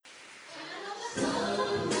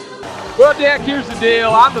Well, Dak, here's the deal.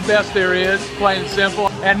 I'm the best there is, plain and simple,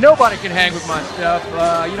 and nobody can hang with my stuff.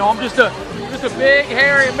 I'm just a big,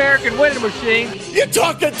 hairy American winning machine. You're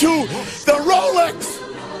talking to the Rolex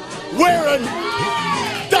wearing,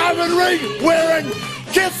 diamond ring wearing,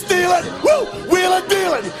 kid stealing, wheeling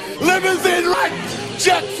dealing, limousine riding,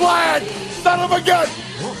 jet flying, son of a gun.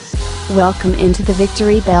 Welcome into the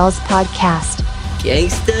Victory Bells podcast.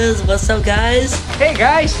 Gangsters, what's up, guys? Hey,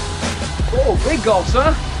 guys. Oh, big gulps,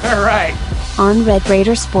 huh? All right. On Red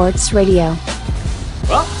Raider Sports Radio.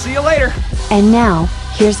 Well, see you later. And now,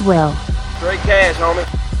 here's Will. Straight cash, homie.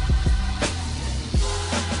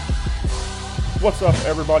 What's up,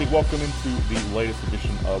 everybody? Welcome into the latest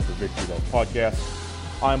edition of the Victory Bells podcast.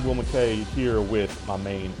 I'm Will McKay here with my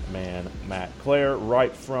main man, Matt Clare,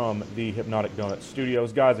 right from the Hypnotic Donut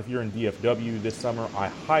Studios. Guys, if you're in DFW this summer, I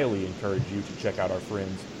highly encourage you to check out our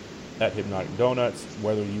friends at Hypnotic Donuts,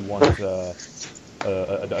 whether you want a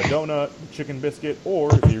donut, chicken biscuit, or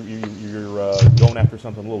if you're going after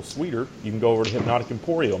something a little sweeter, you can go over to Hypnotic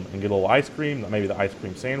Emporium and get a little ice cream, maybe the ice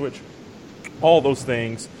cream sandwich, all those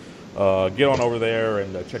things. Get on over there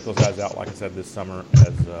and check those guys out, like I said, this summer,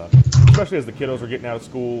 especially as the kiddos are getting out of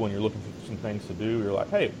school and you're looking for some things to do. You're like,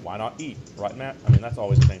 hey, why not eat? Right, Matt? I mean, that's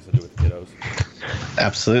always the things to do with the kiddos.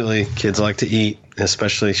 Absolutely. Kids like to eat,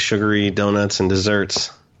 especially sugary donuts and desserts.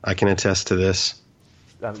 I can attest to this.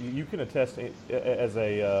 You can attest as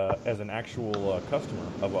an actual customer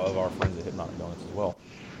of our friends at Hypnotic Donuts as well.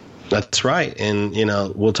 That's right. And,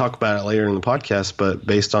 we'll talk about it later in the podcast, but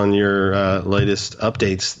based on your latest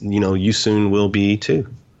updates, you soon will be too.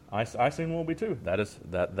 I soon will be too. That is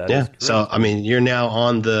yeah. Is correct. So, I mean, you're now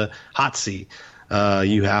on the hot seat.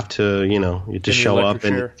 You have to, you have to show up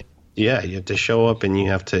and you have to show up and you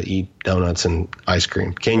have to eat donuts and ice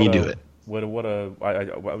cream. Can you do it? I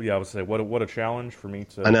would say what a challenge for me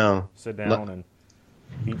to sit down and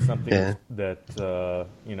eat something that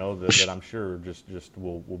I'm sure just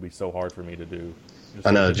will be so hard for me to do.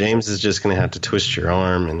 I know James is just going to have to twist your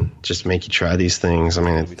arm and just make you try these things. I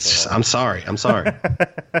mean, I'm sorry.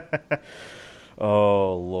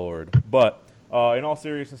 Oh Lord! But in all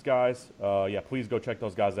seriousness, guys, please go check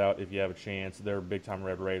those guys out if you have a chance. They're big time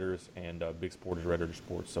Red Raiders and big supporters of Red Raider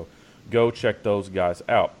Sports. So go check those guys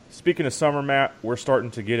out. Speaking of summer, Matt, we're starting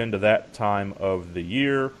to get into that time of the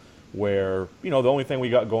year where, the only thing we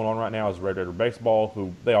got going on right now is Red Raider Baseball,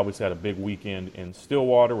 who they obviously had a big weekend in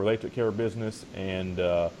Stillwater where they took care of business and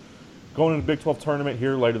going into the Big 12 tournament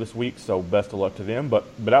here later this week, so best of luck to them.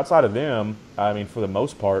 But outside of them, I mean, for the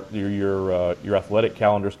most part, your athletic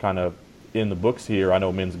calendar's kind of in the books here. I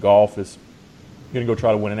know men's golf is going to go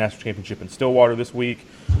try to win a national championship in Stillwater this week.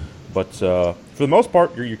 But for the most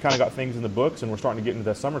part, you kind of got things in the books, and we're starting to get into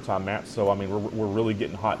that summertime, Matt. So, I mean, we're really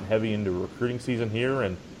getting hot and heavy into recruiting season here.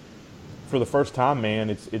 And for the first time, man,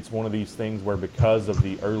 it's one of these things where because of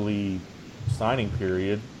the early signing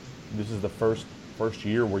period, this is the first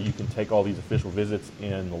year where you can take all these official visits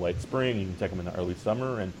in the late spring. You can take them in the early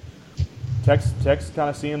summer. And Tech's kind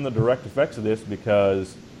of seeing the direct effects of this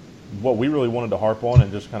because what we really wanted to harp on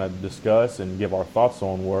and just kind of discuss and give our thoughts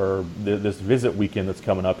on were this visit weekend that's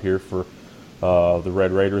coming up here for the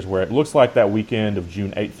Red Raiders, where it looks like that weekend of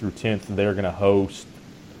June 8th through 10th, they're going to host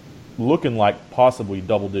looking like possibly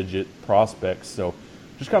double-digit prospects. So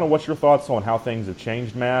just kind of what's your thoughts on how things have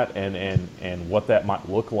changed, Matt, and what that might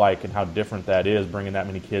look like and how different that is bringing that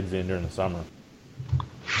many kids in during the summer?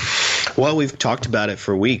 Well, we've talked about it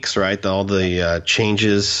for weeks, right? All the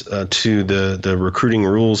changes to the recruiting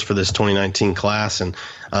rules for this 2019 class, and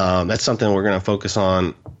that's something we're going to focus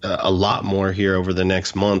on a lot more here over the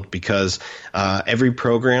next month because every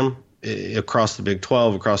program across the Big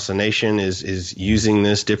 12, across the nation is using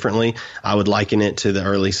this differently. I would liken it to the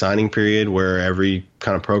early signing period where every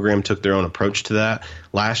kind of program took their own approach to that.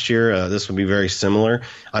 Last year, this would be very similar.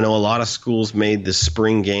 I know a lot of schools made the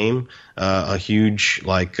spring game a huge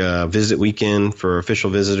visit weekend for official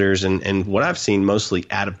visitors, and what I've seen mostly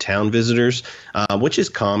out-of-town visitors, which is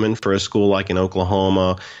common for a school like in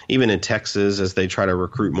Oklahoma, even in Texas as they try to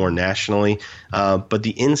recruit more nationally. But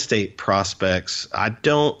the in-state prospects, I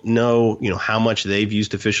don't know, how much they've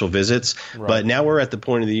used official visits, right. But now we're at the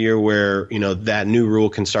point of the year where, that new rule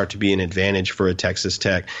can start to be an advantage for a Texas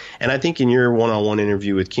Tech. And I think in your one-on-one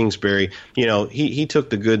interview with Kingsbury, he took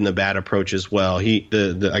the good and the bad approach as well.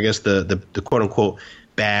 The quote unquote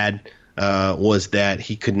bad was that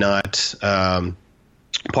he could not.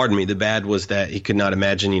 The bad was that he could not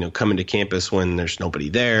imagine, coming to campus when there's nobody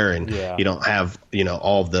there and you don't have,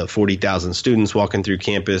 all of the 40,000 students walking through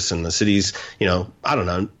campus and the city's, I don't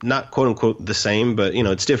know, not quote unquote the same, but,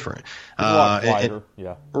 it's different. It's a lot quieter,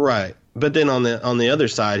 yeah. Right. But then on the other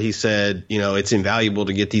side, he said, it's invaluable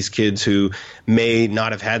to get these kids who may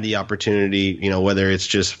not have had the opportunity, whether it's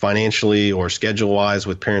just financially or schedule wise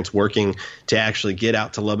with parents working, to actually get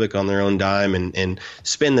out to Lubbock on their own dime and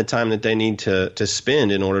spend the time that they need to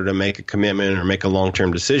spend in order to make a commitment or make a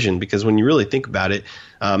long-term decision. Because when you really think about it,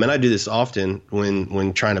 and I do this often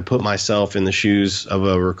when trying to put myself in the shoes of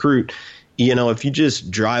a recruit, if you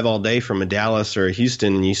just drive all day from a Dallas or a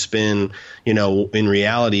Houston and you spend, in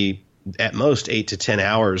reality, at most 8 to 10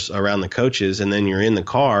 hours around the coaches, and then you're in the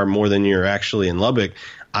car more than you're actually in Lubbock.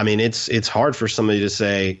 I mean, it's hard for somebody to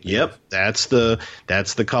say, yep, that's the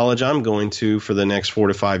college I'm going to for the next 4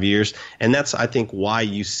 to 5 years. And that's, I think, why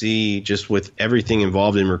you see, just with everything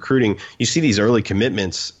involved in recruiting, you see these early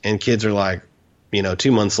commitments and kids are like,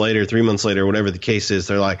 2 months later, 3 months later, whatever the case is,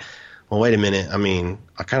 they're like, well, wait a minute. I mean,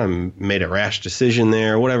 I kind of made a rash decision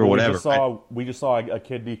there, whatever. We just saw a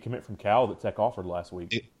kid decommit from Cal that Tech offered last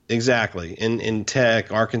week. Exactly. In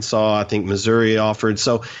Tech, Arkansas, I think Missouri offered.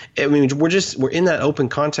 So, I mean, we're in that open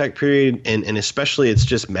contact period, and especially it's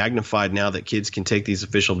just magnified now that kids can take these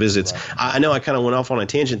official visits. Right. I know I kind of went off on a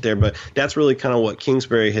tangent there, but that's really kind of what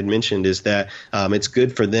Kingsbury had mentioned, is that it's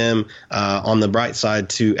good for them on the bright side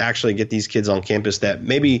to actually get these kids on campus that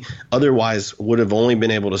maybe otherwise would have only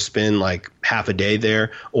been able to spend like half a day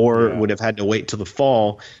there, or would have had to wait till the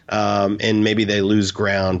fall, and maybe they lose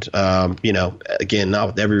ground, again, not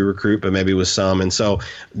with every recruit, but maybe with some. And so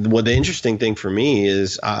what the interesting thing for me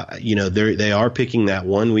is, they are picking that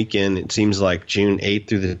one weekend, it seems like June 8th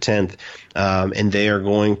through the 10th, and they are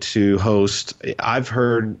going to host, I've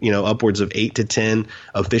heard, upwards of 8 to 10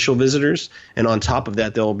 official visitors. And on top of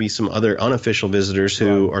that, there will be some other unofficial visitors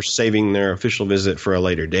who are saving their official visit for a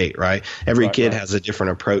later date, right? Every kid has a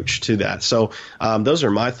different approach to that. So those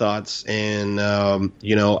are my thoughts. And,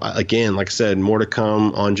 again, like I said, more to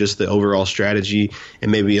come on just the overall strategy,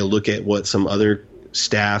 and maybe a look at what some other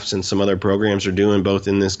staffs and some other programs are doing both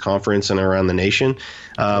in this conference and around the nation.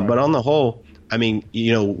 But on the whole, I mean,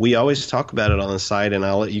 we always talk about it on the site, and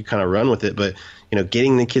I'll let you kind of run with it, but,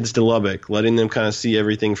 getting the kids to Lubbock, letting them kind of see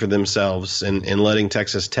everything for themselves, and letting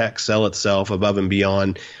Texas Tech sell itself above and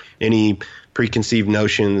beyond any preconceived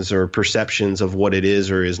notions or perceptions of what it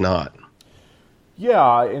is or is not.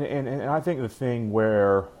 Yeah, and I think the thing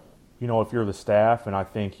where, if you're the staff, and I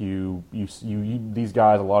think you these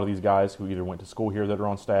guys, a lot of these guys who either went to school here that are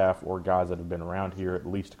on staff, or guys that have been around here at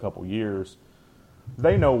least a couple years,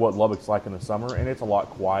 they know what Lubbock's like in the summer, and it's a lot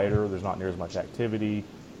quieter. There's not near as much activity.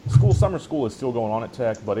 Summer school is still going on at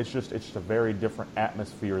Tech, but it's just a very different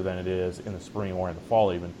atmosphere than it is in the spring or in the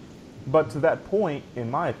fall even. But to that point, in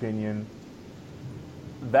my opinion,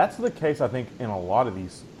 that's the case, I think, in a lot of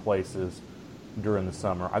these places during the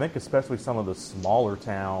summer. I think especially some of the smaller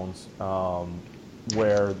towns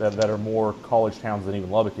where that are more college towns than even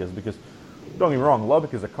Lubbock is, because don't get me wrong,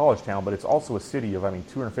 Lubbock is a college town, but it's also a city of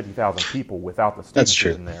 250,000 people without the students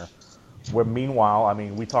in there. Where meanwhile,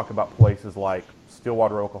 we talk about places like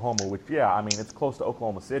Stillwater, Oklahoma, which it's close to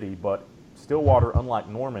Oklahoma City, but Stillwater, unlike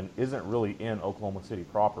Norman, isn't really in Oklahoma City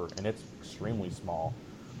proper, and it's extremely small.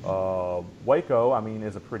 Waco,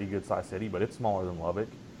 is a pretty good sized city, but it's smaller than Lubbock.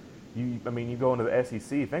 You go into the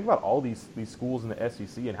SEC. Think about all these schools in the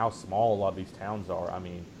SEC and how small a lot of these towns are.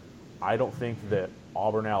 I don't think that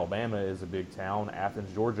Auburn, Alabama is a big town.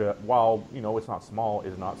 Athens, Georgia, while it's not small,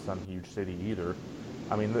 is not some huge city either.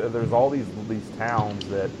 There's all these towns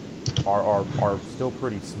that are still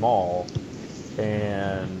pretty small,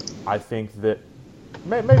 and I think that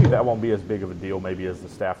maybe that won't be as big of a deal maybe as the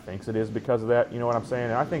staff thinks it is because of that. You know what I'm saying?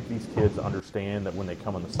 And I think these kids understand that when they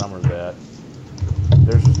come in the summer that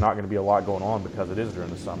there's just not going to be a lot going on because it is during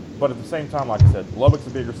the summer. But at the same time, like I said, Lubbock's a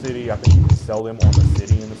bigger city. I think you can sell them on the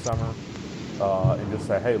city in the summer and just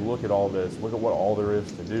say, hey, look at all this. Look at what all there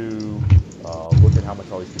is to do. Look at how much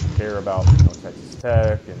all these people care about Texas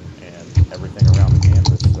Tech and everything around the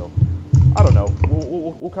campus. So I don't know.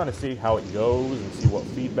 We'll kind of see how it goes and see what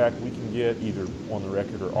feedback we can get, either on the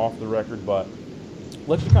record or off the record. But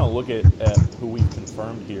let's just kind of look at who we've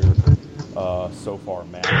confirmed here so far,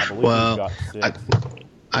 Matt. I believe we've got 6.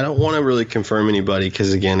 I don't want to really confirm anybody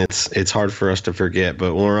because, again, it's hard for us to forget.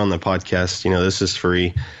 But when we're on the podcast, this is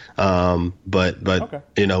free. But okay.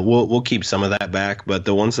 We'll keep some of that back. But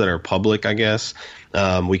the ones that are public, I guess,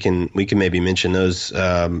 we can maybe mention those.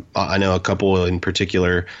 I know a couple in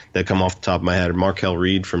particular that come off the top of my head: Markel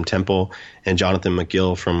Reed from Temple and Jonathan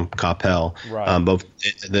McGill from Coppell. Right. Both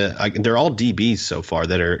they're all DBs so far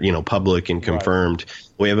that are public and confirmed. Right.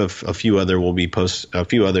 We have a few others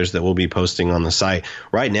that we'll be posting on the site.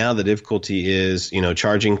 Right now, the difficulty is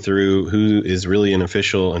charging through who is really an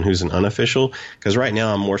official and who's an unofficial. Because right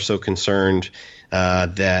now, I'm more so concerned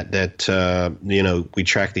that we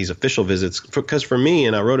track these official visits. Because for me,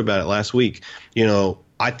 and I wrote about it last week,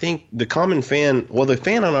 I think the common fan, the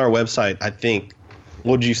fan on our website, I think,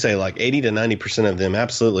 what would you say, like 80 to 90% of them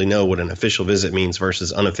absolutely know what an official visit means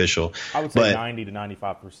versus unofficial. I would say 90 to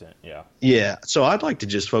 95%, yeah. Yeah, so I'd like to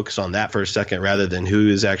just focus on that for a second rather than who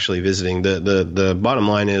is actually visiting. The bottom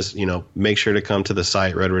line is, make sure to come to the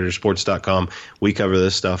site, RedRaidersports.com. We cover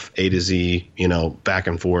this stuff A to Z, back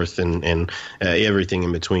and forth and everything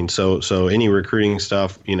in between. So any recruiting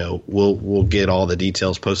stuff, we'll get all the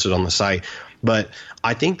details posted on the site. But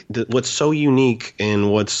I think that what's so unique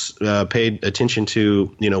and what's paid attention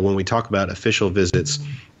to, when we talk about official visits,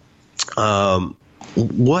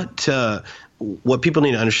 what people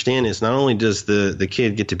need to understand is not only does the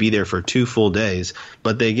kid get to be there for 2 full days,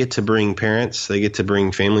 but they get to bring parents, they get to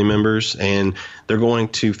bring family members, and they're going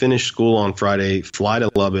to finish school on Friday, fly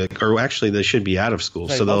to Lubbock, or actually they should be out of school.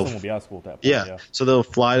 So they'll be out of school at that point. Yeah. So they'll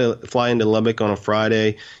fly into Lubbock on a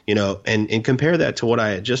Friday, and compare that to what I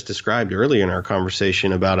had just described earlier in our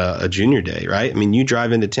conversation about a junior day, right? I mean, you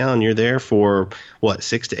drive into town, you're there for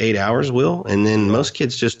 6 to 8 hours, Will, and then most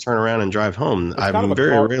kids just turn around and drive home.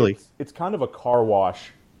 It's kind of a car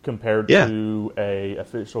wash compared to a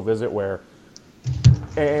official visit where,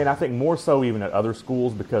 and I think more so even at other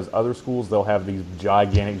schools, because other schools, they'll have these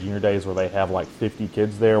gigantic junior days where they have like 50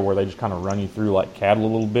 kids there where they just kind of run you through like cattle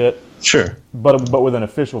a little bit. Sure. But with an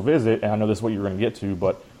official visit, and I know this is what you're going to get to,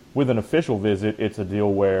 but with an official visit, it's a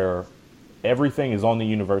deal where everything is on the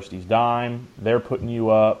university's dime. They're putting you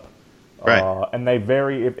up. Right. And they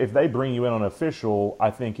if they bring you in on official,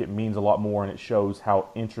 I think it means a lot more, and it shows how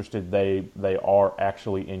interested they are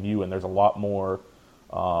actually in you. And there's a lot more,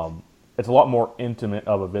 it's a lot more intimate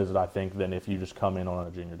of a visit, I think, than if you just come in on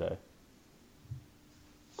a junior day.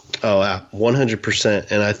 Oh,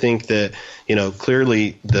 100%. And I think that,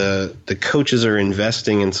 clearly the coaches are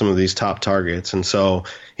investing in some of these top targets. And so,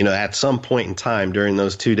 at some point in time during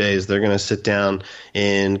those 2 days, they're going to sit down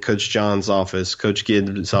in Coach John's office, Coach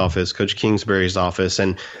Gibbs' office, Coach Kingsbury's office.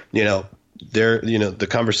 And, the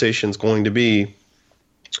conversation's going to be,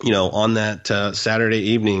 on that Saturday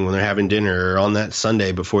evening when they're having dinner, or on that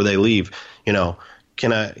Sunday before they leave,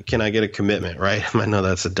 can I get a commitment, right? I know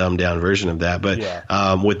that's a dumbed down version of that, but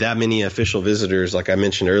with that many official visitors, like I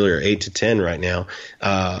mentioned earlier, 8 to 10 right now,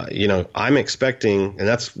 I'm expecting, and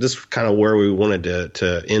this is kind of where we wanted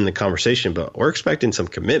to end the conversation, but we're expecting some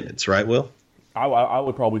commitments, right, Will? I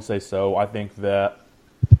would probably say so. I think that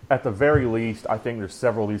at the very least, I think there's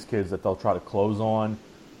several of these kids that they'll try to close on.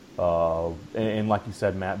 And like you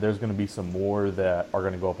said, Matt, there's going to be some more that are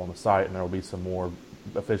going to go up on the site, and there will be some more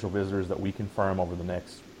official visitors that we confirm over the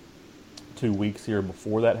next 2 weeks here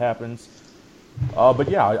before that happens. But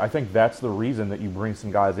yeah, I think that's the reason that you bring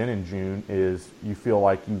some guys in June, is you feel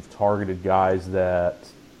like you've targeted guys that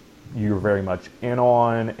you're very much in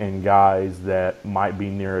on, and guys that might be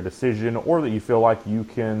near a decision, or that you feel like you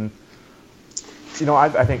can,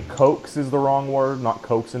 I think coax is the wrong word, not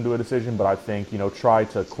coax into a decision, but I think, try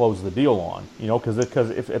to close the deal on, because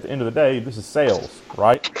if at the end of the day, this is sales,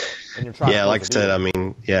 right? And you're trying like I said,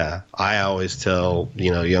 I always tell,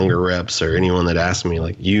 younger reps or anyone that asks me,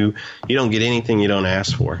 like, you don't get anything you don't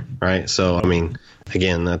ask for, right? So,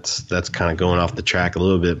 again, that's kind of going off the track a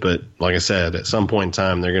little bit, but like I said, at some point in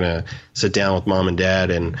time, they're going to sit down with mom and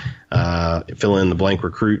dad and fill in the blank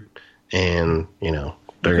recruit, and,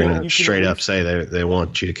 they're going to straight up say they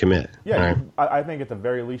want you to commit. Yeah, right? I think at the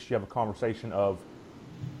very least you have a conversation of,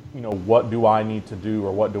 what do I need to do,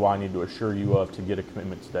 or what do I need to assure you of to get a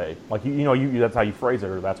commitment today? Like, that's how you phrase it,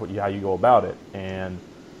 or that's how you go about it. And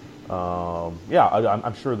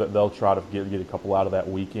I'm sure that they'll try to get a couple out of that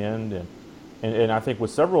weekend. And I think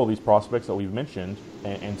with several of these prospects that we've mentioned,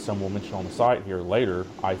 and some we'll mention on the site here later,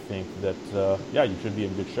 I think that you should be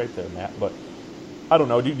in good shape there, Matt. But I don't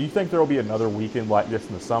know. Do you think there will be another weekend like this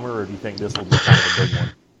in the summer, or do you think this will be kind of a big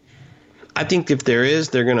one? I think if there is,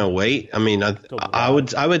 they're going to wait. I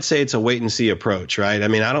would say it's a wait and see approach, right? I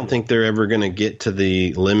don't think they're ever going to get to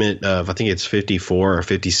the limit of, I think it's 54 or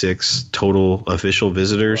 56 total official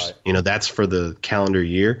visitors. Right. That's for the calendar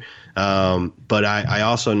year. But I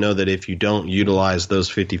also know that if you don't utilize those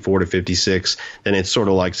 54 to 56, then it's sort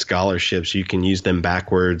of like scholarships. You can use them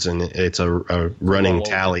backwards, and it's a running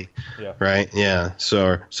tally, right? Yeah.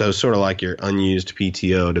 So sort of like your unused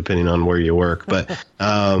PTO, depending on where you work. But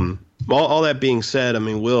all that being said,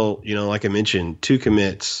 Will, like I mentioned, 2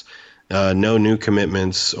 commits, no new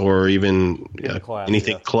commitments, or even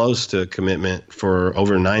anything close to commitment for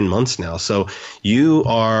over 9 months now. So you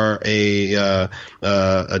are a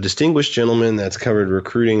distinguished gentleman that's covered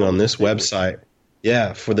recruiting on this website.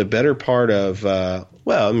 Yeah, for the better part of,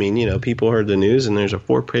 well, I mean, people heard the news and there's a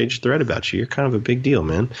 4-page thread about you. You're kind of a big deal,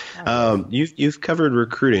 man. You've covered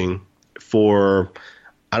recruiting for,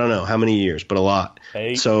 I don't know how many years, but a lot.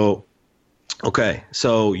 8. So, okay,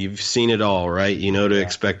 so you've seen it all, right? You know to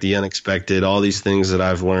expect the unexpected, all these things that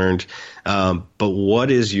I've learned. But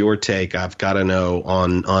what is your take, I've got to know,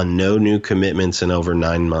 on no new commitments in over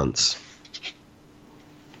 9 months?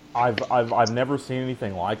 I've never seen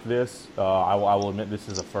anything like this. I will admit this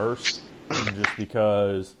is a first, just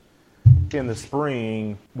because in the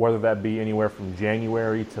spring, whether that be anywhere from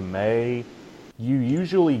January to May, you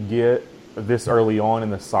usually get this early on in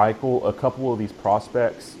the cycle a couple of these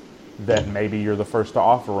prospects that maybe you're the first to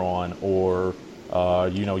offer on, or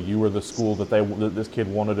you were the school that this kid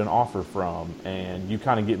wanted an offer from, and you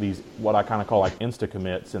kind of get these what I kind of call like insta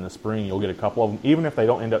commits in the spring. You'll get a couple of them, even if they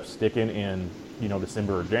don't end up sticking in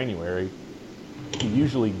December or January. You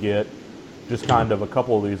usually get just kind of a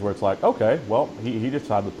couple of these where it's like, okay, well, he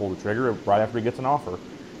decided to pull the trigger right after he gets an offer,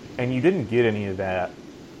 and you didn't get any of that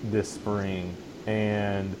this spring.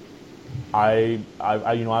 And I've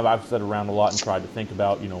said around a lot and tried to think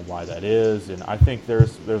about why that is, and I think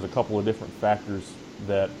there's a couple of different factors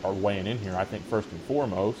that are weighing in here. I think first and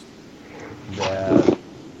foremost that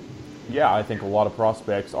I think a lot of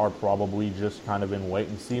prospects are probably just kind of in wait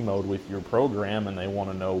and see mode with your program, and they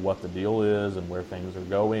want to know what the deal is and where things are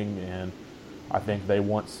going, and I think they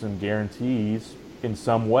want some guarantees in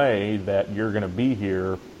some way that you're going to be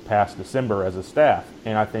here past December as a staff.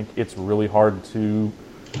 And I think it's really hard to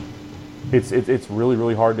It's really,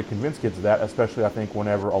 really hard to convince kids of that, especially I think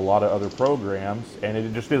whenever a lot of other programs, and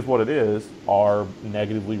it just is what it is, are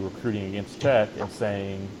negatively recruiting against Tech and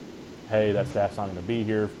saying, hey, that staff's not going to be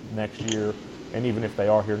here next year, and even if they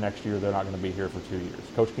are here next year, they're not going to be here for 2 years.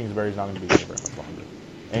 Coach Kingsbury's not going to be here very much longer.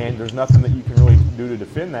 And there's nothing that you can really do to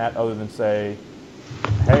defend that other than say,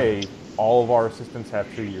 hey, all of our assistants have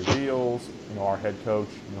 2-year deals. Our head coach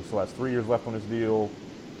still has 3 years left on his deal.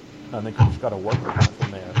 I think you just got to work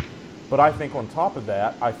from there. But I think on top of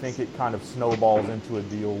that, I think it kind of snowballs into a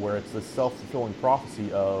deal where it's this self-fulfilling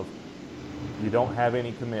prophecy of you don't have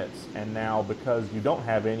any commits, and now because you don't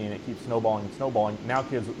have any and it keeps snowballing and snowballing, now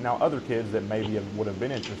other kids that maybe would have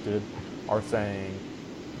been interested are saying,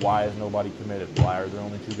 why is nobody committed? Why are there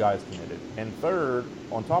only 2 guys committed? And third,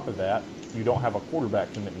 on top of that, you don't have a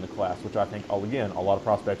quarterback commit in the class, which I think, again, a lot of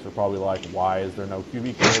prospects are probably like, why is there no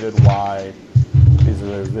QB committed? Why is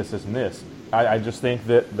there this and this? I just think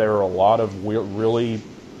that there are a lot of really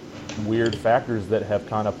weird factors that have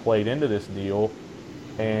kind of played into this deal,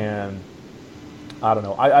 and I don't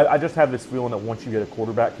know. I just have this feeling that once you get a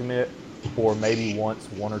quarterback commit, or maybe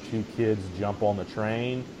once 1 or 2 kids jump on the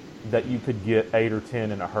train, that you could get 8 or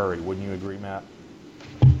 10 in a hurry. Wouldn't you agree, Matt?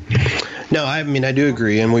 No, I mean, I do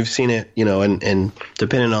agree, and we've seen it, and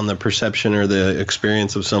depending on the perception or the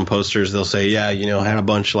experience of some posters, they'll say, had a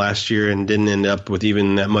bunch last year and didn't end up with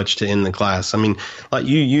even that much to end the class. I mean, like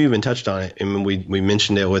you even touched on it. I mean, we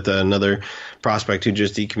mentioned it with another prospect who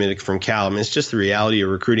just decommitted from Cal. I mean, it's just the reality of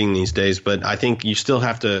recruiting these days, but I think you still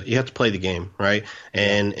have to play the game, right?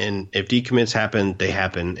 And if decommits happen, they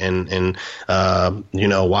happen. And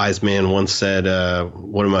a wise man once said,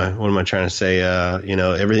 what am I trying to say?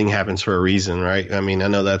 Everything happens for a reason, right? I mean, I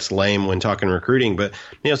know that's lame when talking recruiting, but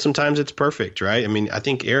sometimes it's perfect, right? I mean, I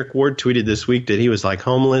think Eric Ward tweeted this week that he was like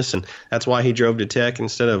homeless, and that's why he drove to Tech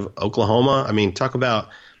instead of Oklahoma. I mean, talk about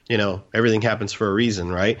everything happens for a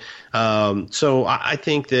reason, right? So I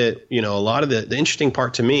think that, a lot of the interesting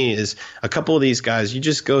part to me is a couple of these guys, you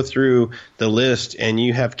just go through the list and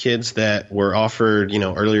you have kids that were offered,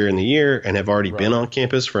 earlier in the year and have already been on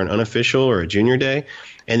campus for an unofficial or a junior day.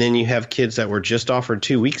 And then you have kids that were just offered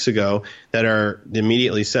 2 weeks ago that are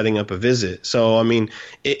immediately setting up a visit. So, I mean,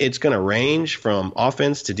 it's going to range from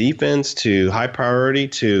offense to defense to high priority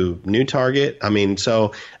to new target. I mean,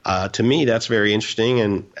 so to me, that's very interesting.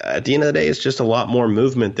 And at the end of the day, it's just a lot more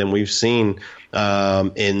movement than we've seen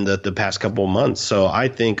in the past couple of months. So I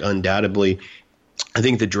think undoubtedly, I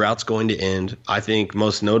think the drought's going to end. I think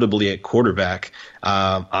most notably at quarterback.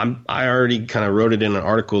 I already kind of wrote it in an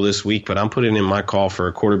article this week, but I'm putting in my call for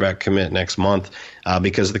a quarterback commit next month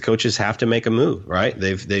because the coaches have to make a move, right?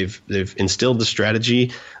 They've instilled the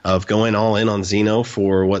strategy of going all in on Zeno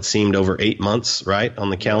for what seemed over 8 months, right,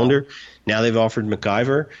 on the calendar. Now they've offered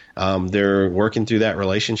McIver. They're working through that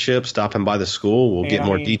relationship, stopping by the school. We'll get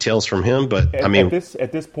more details from him, but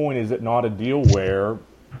at this point, is it not a deal where?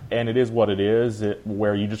 And it is what it is,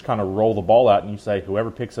 where you just kind of roll the ball out and you say, whoever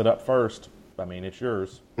picks it up first, I mean, it's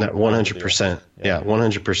yours. 100%. Yeah,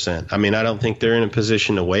 100%. I mean, I don't think they're in a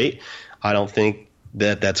position to wait. I don't think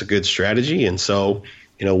that that's a good strategy. And so,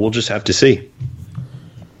 we'll just have to see.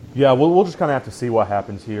 Yeah, we'll just kind of have to see what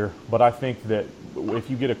happens here. But I think that if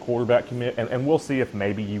you get a quarterback commit, and we'll see if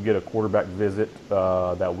maybe you get a quarterback visit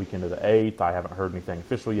that weekend of the 8th. I haven't heard anything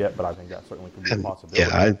official yet, but I think that certainly could be a possibility.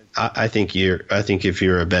 Yeah, I think if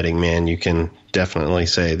you're a betting man, you can definitely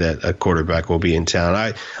say that a quarterback will be in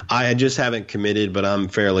town. I just haven't committed, but I'm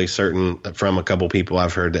fairly certain from a couple people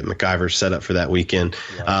I've heard that McIver's set up for that weekend.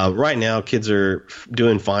 Yeah. Right now, kids are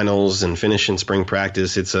doing finals and finishing spring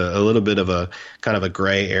practice. It's a little bit of a kind of a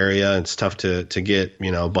gray area. It's tough to get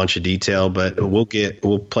a bunch of detail, but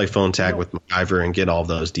we'll play phone tag with McIver and get all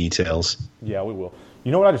those details. Yeah, we will.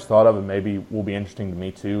 You know what I just thought of, and maybe will be interesting to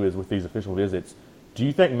me too, is with these official visits. Do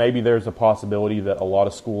you think maybe there's a possibility that a lot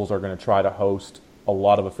of schools are going to try to host a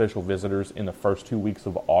lot of official visitors in the first 2 weeks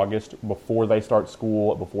of August before they start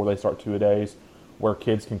school, before they start two-a-days, where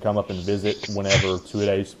kids can come up and visit whenever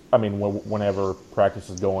whenever practice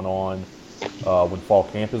is going on, when fall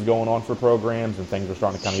camp is going on for programs and things are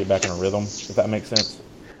starting to kind of get back in a rhythm, if that makes sense?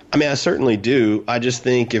 I mean, I certainly do. I just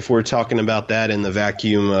think if we're talking about that in the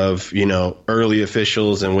vacuum of, early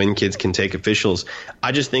officials and when kids can take officials,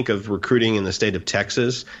 I just think of recruiting in the state of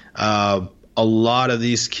Texas. A lot of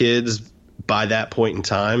these kids by that point in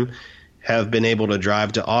time have been able to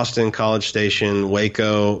drive to Austin, College Station,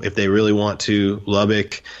 Waco, if they really want to,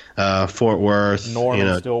 Lubbock, Fort Worth,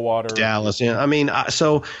 Norman, Stillwater, Dallas.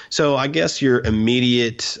 So I guess your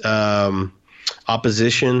immediate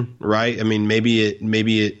opposition, right? I mean, maybe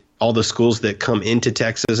it all the schools that come into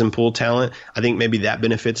Texas and pull talent, I think maybe that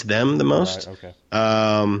benefits them the most. Right,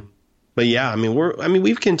 okay. But yeah,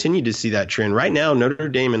 we've continued to see that trend. Right now, Notre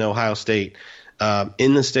Dame and Ohio State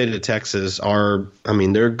in the state of Texas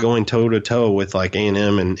they're going toe to toe with like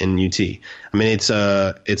A&M and UT. I mean, it's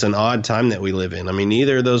an odd time that we live in. I mean,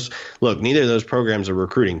 neither of those programs are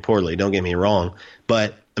recruiting poorly. Don't get me wrong,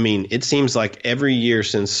 but I mean, it seems like every year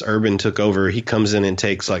since Urban took over, he comes in and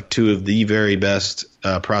takes like two of the very best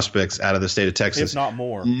prospects out of the state of Texas. If not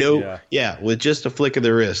more. With just a flick of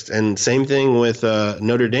the wrist. And same thing with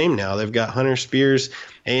Notre Dame now. They've got Hunter Spears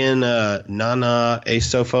and Nana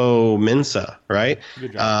Asofo-Mensah, right?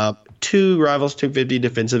 Good job. Two Rivals 250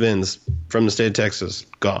 defensive ends from the state of Texas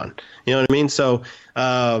gone. You know what I mean? So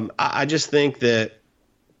I just think that,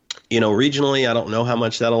 regionally, I don't know how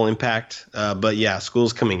much that'll impact. But yeah,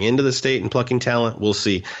 schools coming into the state and plucking talent, we'll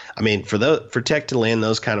see. I mean, for Tech to land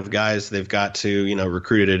those kind of guys, they've got to,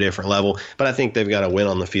 recruit at a different level. But I think they've got to win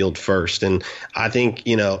on the field first. And I think,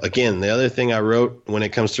 again, the other thing I wrote when it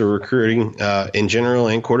comes to recruiting in general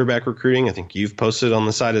and quarterback recruiting, I think you've posted on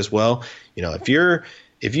the site as well.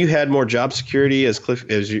 If you had more job security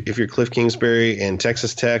if you're Cliff Kingsbury and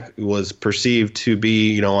Texas Tech was perceived to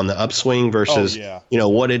be, on the upswing versus,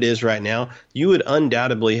 what it is right now, you would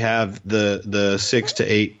undoubtedly have the 6 to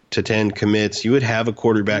 8 to 10 commits. You would have a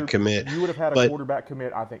quarterback commit. You would have had a quarterback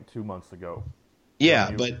commit, I think, 2 months ago.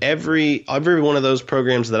 Yeah, but every one of those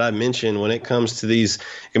programs that I mentioned, when it comes to these,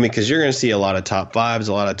 because you're going to see a lot of top 5s,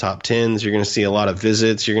 a lot of top 10s, you're going to see a lot of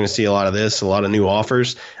visits, you're going to see a lot of this, a lot of new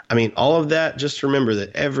offers. I mean, all of that, just remember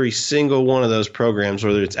that every single one of those programs,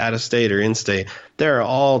 whether it's out of state or in state, they're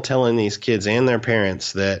all telling these kids and their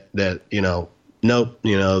parents that nope,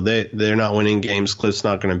 they're not winning games. Cliff's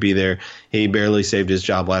not going to be there. He barely saved his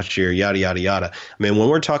job last year, yada, yada, yada. I mean, when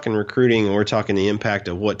we're talking recruiting and we're talking the impact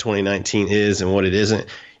of what 2019 is and what it isn't,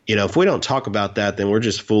 if we don't talk about that, then we're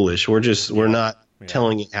just foolish. We're not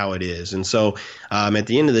telling it how it is. And so at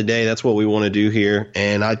the end of the day, that's what we want to do here.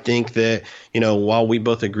 And I think that, while we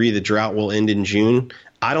both agree the drought will end in June,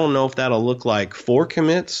 I don't know if that'll look like 4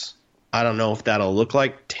 commits. I don't know if that'll look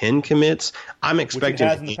like 10 commits. I'm expecting. Which it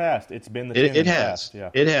has in the past. It's been the 10 in the past. Yeah.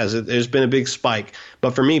 It has. There's been a big spike.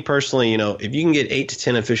 But for me personally, if you can get 8 to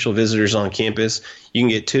 10 official visitors on campus, you can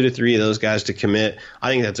get 2 to 3 of those guys to commit. I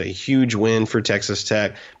think that's a huge win for Texas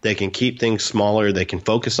Tech. They can keep things smaller. They can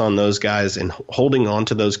focus on those guys and holding on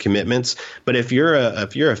to those commitments. But if you're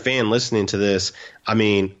a fan listening to this, I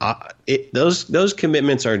mean, those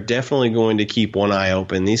commitments are definitely going to keep one eye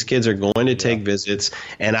open. These kids are going to take visits,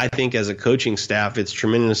 and I think as a coaching staff, it's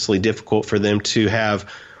tremendously difficult for them to have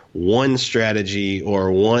one strategy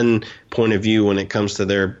or one point of view when it comes to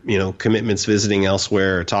their, commitments visiting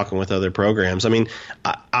elsewhere or talking with other programs. I mean,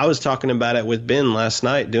 I was talking about it with Ben last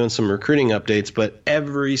night doing some recruiting updates, but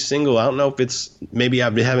every single, I don't know if it's, maybe I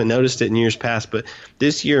haven't noticed it in years past, but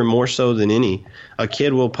this year more so than any, a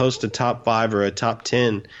kid will post a top 5 or a top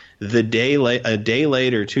 10. A day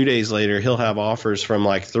later, 2 days later, he'll have offers from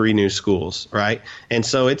like 3 new schools, right? And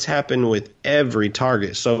so it's happened with every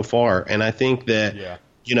target so far. And I think that,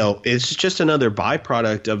 it's just another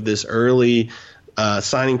byproduct of this early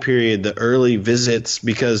signing period, the early visits,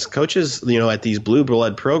 because coaches, at these blue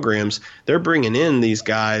blood programs, they're bringing in these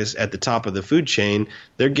guys at the top of the food chain.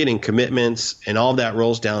 They're getting commitments, and all that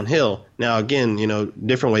rolls downhill. Now, again,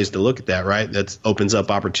 different ways to look at that, right? That opens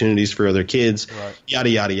up opportunities for other kids, right. Yada,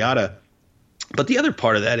 yada, yada. But the other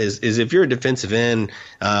part of that is if you're a defensive end,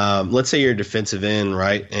 let's say you're a defensive end,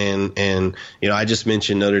 right? And I just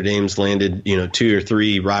mentioned Notre Dame's landed, 2 or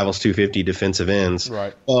 3 Rivals 250 defensive ends.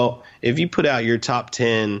 Right. Well, if you put out your top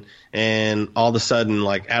 10 and all of a sudden,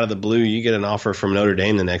 like out of the blue, you get an offer from Notre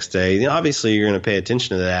Dame the next day, obviously you're going to pay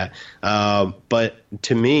attention to that. But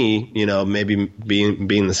to me, maybe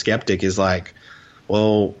being the skeptic is like,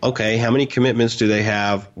 well, okay, how many commitments do they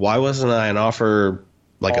have? Why wasn't I an offer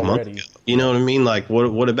like already? A month ago? You know what I mean? Like,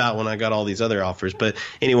 what about when I got all these other offers? But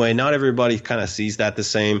anyway, not everybody kind of sees that the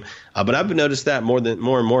same. But I've noticed that more and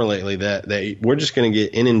more lately that we're just going to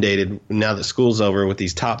get inundated now that school's over with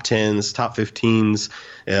these top 10s, top 15s.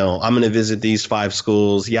 I'm going to visit these 5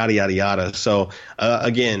 schools, yada yada yada. So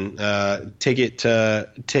again, take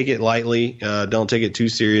it lightly. Don't take it too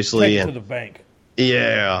seriously. Take it to the bank.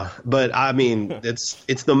 Yeah, but I mean, it's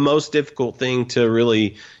the most difficult thing to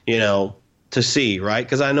really, to see, right?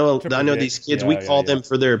 Because I know these kids, we call them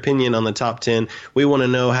for their opinion on the top 10. We want to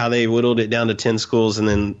know how they whittled it down to 10 schools, and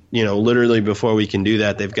then, literally before we can do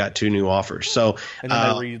that, they've got 2 new offers. So and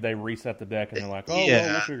then they reset the deck, and they're like, well,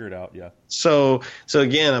 we'll figure it out. Yeah. So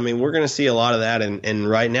again, I mean, we're going to see a lot of that, and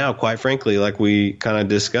right now, quite frankly, like we kind of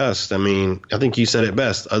discussed, I mean, I think you said it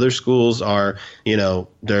best. Other schools are,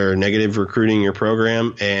 they're negative recruiting your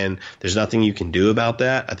program, and there's nothing you can do about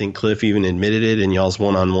that. I think Cliff even admitted it in y'all's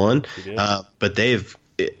one-on-one. But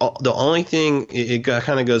the only thing, it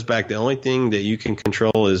kind of goes back, the only thing that you can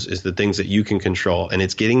control is the things that you can control. And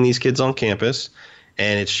it's getting these kids on campus,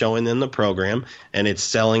 and it's showing them the program, and it's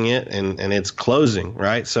selling it, and it's closing,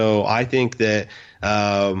 right? So I think that,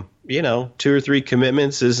 2 or 3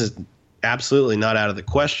 commitments is absolutely not out of the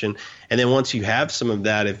question. And then once you have some of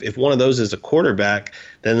that, if one of those is a quarterback,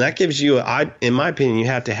 then that gives you, in my opinion, you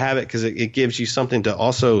have to have it because it gives you something to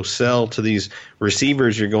also sell to these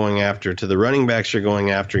receivers you're going after, to the running backs you're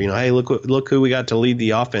going after. Hey, look who we got to lead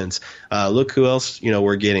the offense. Look who else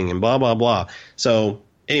we're getting, and blah blah blah. So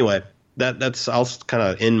anyway, that's I'll kind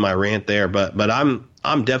of end my rant there. But I'm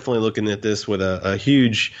definitely looking at this with a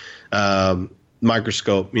huge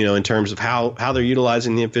microscope, in terms of how they're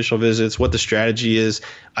utilizing the official visits, what the strategy is.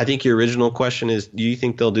 I think your original question is, do you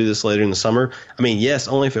think they'll do this later in the summer? I mean, yes,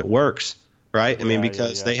 only if it works, right? I mean,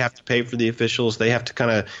 because they have to pay for the officials. They have to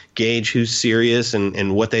kind of gauge who's serious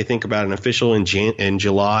and what they think about an official in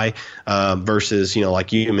July versus,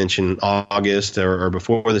 like you mentioned, August or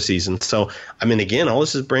before the season. So, I mean, again, all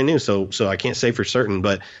this is brand new, so I can't say for certain.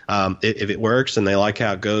 But if it works and they like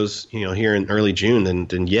how it goes, here in early June,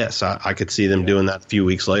 then yes, I could see them doing that a few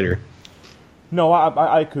weeks later. No,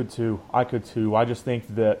 I could too. I just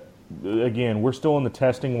think that, again, we're still in the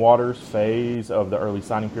testing waters phase of the early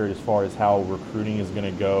signing period as far as how recruiting is going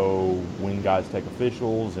to go, when guys take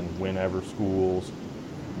officials, and whenever schools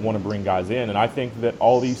want to bring guys in. And I think that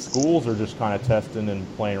all these schools are just kind of testing and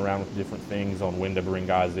playing around with different things on when to bring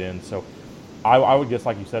guys in. So I would guess,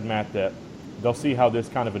 like you said, Matt, that they'll see how this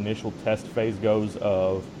kind of initial test phase goes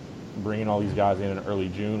of bringing all these guys in early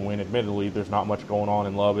June, when admittedly there's not much going on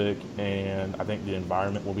in Lubbock, and I think the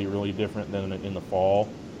environment will be really different than in the fall.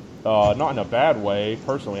 Not in a bad way,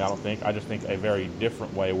 personally, I don't think. I just think a very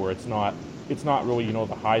different way where it's not really,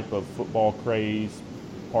 the hype of football craze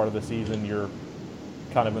part of the season. You're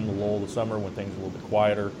kind of in the lull of the summer when things are a little bit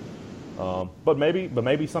quieter. But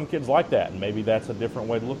maybe some kids like that, and maybe that's a different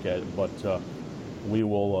way to look at it. But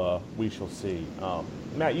we shall see.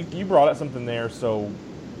 Matt, you brought up something there, so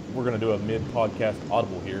we're going to do a mid-podcast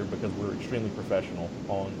audible here because we're extremely professional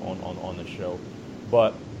on this show.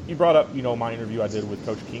 But you brought up, my interview I did with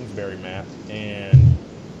Coach Kingsbury, Matt, and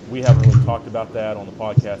we haven't really talked about that on the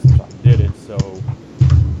podcast since I did it. So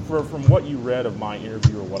from what you read of my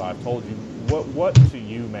interview or what I've told you, what to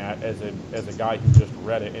you, Matt, as a guy who just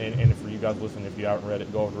read it, and for you guys listening, if you haven't read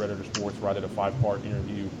it, go over to Red Letter Sports, where I did a 5-part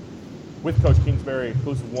interview with Coach Kingsbury,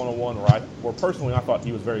 exclusive one-on-one, where personally I thought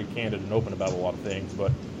he was very candid and open about a lot of things.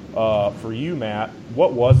 But for you, Matt,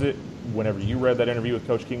 what was it whenever you read that interview with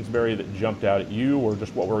Coach Kingsbury that jumped out at you, or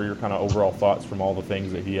just what were your kind of overall thoughts from all the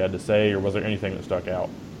things that he had to say, or was there anything that stuck out?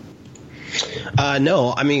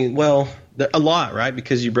 No, I mean, well, a lot, right?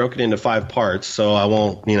 Because you broke it into 5 parts, so I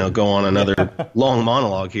won't, go on another long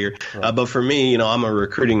monologue here. Right. But for me, I'm a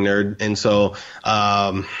recruiting nerd, and so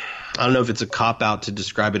I don't know if it's a cop-out to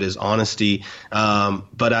describe it as honesty,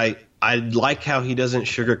 but I like how he doesn't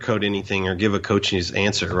sugarcoat anything or give a coach's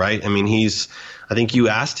answer, right? I mean, I think you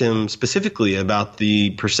asked him specifically about the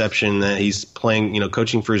perception that he's playing,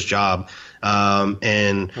 coaching for his job,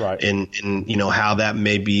 and how that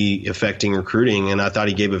may be affecting recruiting. And I thought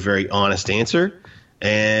he gave a very honest answer.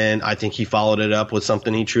 And I think he followed it up with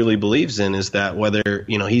something he truly believes in, is that whether,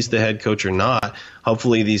 he's the head coach or not,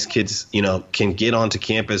 hopefully these kids, can get onto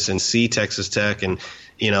campus and see Texas Tech and,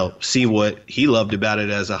 see what he loved about it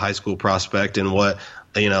as a high school prospect and what,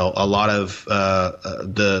 a lot of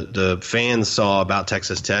the fans saw about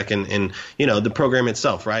Texas Tech and the program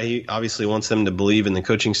itself, right? He obviously wants them to believe in the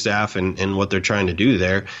coaching staff and what they're trying to do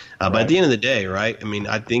there. But at the end of the day, right, I mean,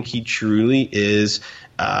 I think he truly is –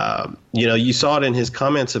 you saw it in his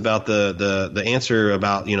comments about the answer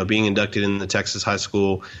about, being inducted in the Texas high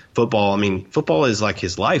school football. I mean, football is like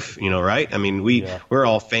his life, right? I mean, we're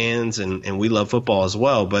all fans and we love football as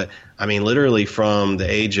well. But I mean, literally from the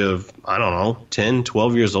age of, 10,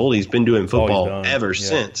 12 years old, he's been doing football ever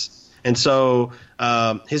since. And so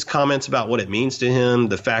his comments about what it means to him,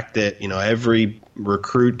 the fact that, every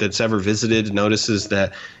recruit that's ever visited notices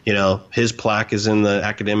that, his plaque is in the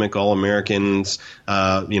academic All-Americans,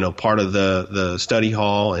 part of the study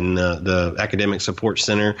hall and the academic support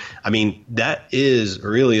center. I mean, that is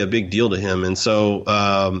really a big deal to him. And so,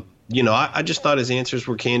 I just thought his answers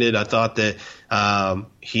were candid. I thought that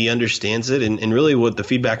he understands it. And really what the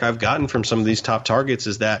feedback I've gotten from some of these top targets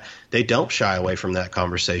is that they don't shy away from that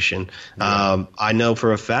conversation. Yeah. I know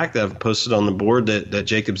for a fact that I've posted on the board that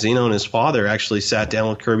Jacob Zeno and his father actually sat down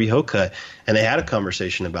with Kirby Hocutt, and they had a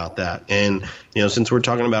conversation about that. And, since we're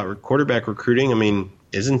talking about quarterback recruiting, I mean,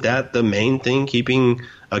 isn't that the main thing keeping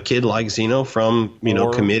a kid like Zeno from,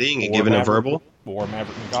 committing and giving a verbal? Or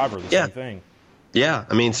Maverick McIver, same thing. Yeah,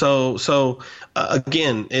 I mean, so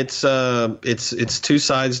again, it's two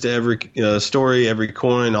sides to every story, every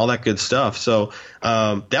coin, all that good stuff. So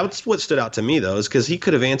that's what stood out to me, though, is because he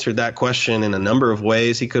could have answered that question in a number of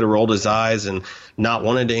ways. He could have rolled his eyes and not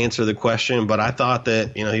wanted to answer the question, but I thought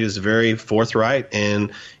that he was very forthright,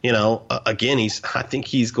 and again, I think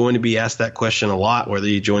he's going to be asked that question a lot, whether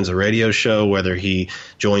he joins a radio show, whether he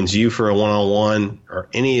joins you for a one-on-one, or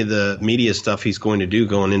any of the media stuff he's going to do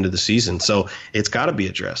going into the season. So it's got to be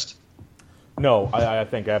addressed. No, I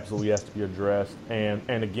think absolutely has to be addressed. And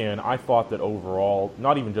again, I thought that overall,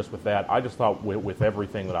 not even just with that, I just thought with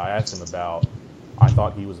everything that I asked him about, I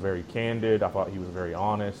thought he was very candid. I thought he was very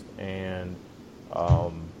honest. And,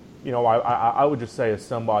 I would just say, as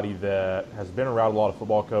somebody that has been around a lot of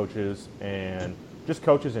football coaches and just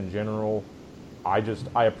coaches in general, I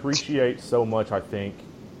appreciate so much, I think,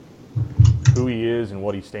 who he is and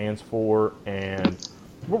what he stands for. And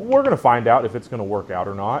we're going to find out if it's going to work out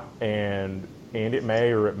or not, and it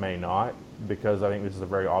may or it may not, because I think this is a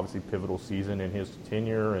very obviously pivotal season in his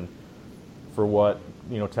tenure and for what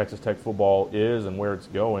Texas Tech football is and where it's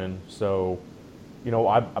going. So,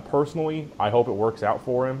 I personally, I hope it works out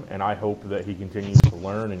for him, and I hope that he continues to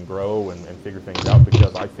learn and grow and figure things out,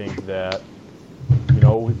 because I think that,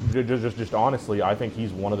 just honestly, I think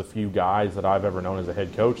he's one of the few guys that I've ever known as a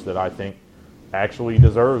head coach that I think actually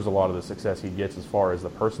deserves a lot of the success he gets as far as the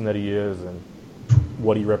person that he is and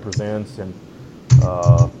what he represents. And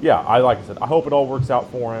like I said, I hope it all works out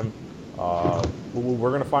for him.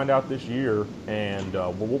 We're going to find out this year, and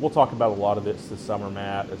we'll talk about a lot of this summer,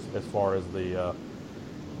 Matt, as far as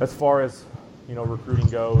recruiting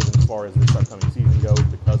goes, and as far as this upcoming season goes,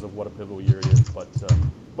 because of what a pivotal year it is.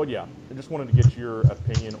 But yeah, I just wanted to get your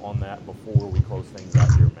opinion on that before we close things out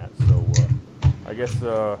here, Matt. So I guess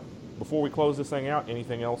before we close this thing out,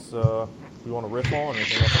 anything else we want to riff on?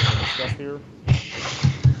 Anything else we want to discuss here?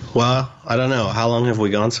 Well, I don't know. How long have we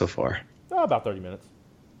gone so far? About 30 minutes.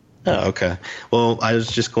 Oh, okay. Well, I was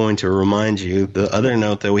just going to remind you, the other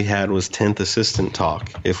note that we had was 10th assistant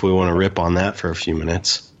talk, if we want to rip on that for a few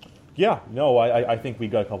minutes. Yeah, no, I think we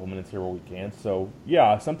got a couple minutes here where we can. So,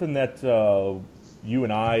 yeah, something that you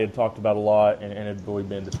and I had talked about a lot and had really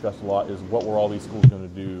been discussed a lot is what were all these schools going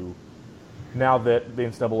to do now that the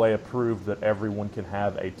NCAA approved that everyone can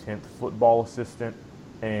have a 10th football assistant.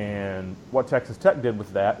 And what Texas Tech did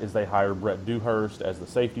with that is they hired Brett Dewhurst as the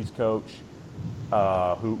safeties coach.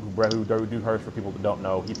 Brett Dewhurst, for people that don't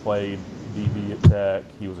know, he played DB at Tech.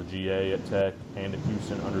 He was a GA at Tech and at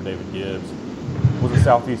Houston under David Gibbs. Was at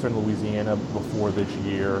Southeastern Louisiana before this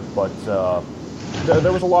year. But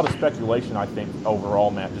there was a lot of speculation, I think,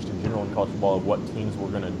 overall, Matt, just in general in college football, of what teams were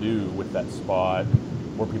going to do with that spot.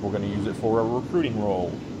 Were people going to use it for a recruiting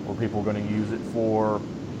role? Were people going to use it for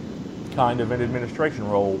kind of an administration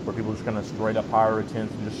role? Were people just going to straight up hire a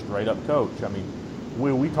 10th and just straight up coach? I mean,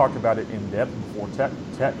 we talked about it in depth before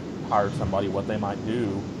Tech hired somebody, what they might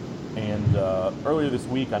do. And earlier this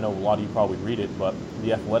week, I know a lot of you probably read it, but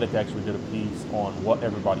The Athletic actually did a piece on what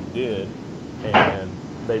everybody did, and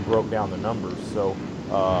they broke down the numbers. So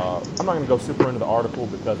I'm not going to go super into the article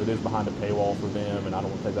because it is behind a paywall for them, and I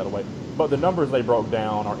don't want to take that away. But the numbers they broke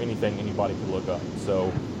down are anything anybody could look up.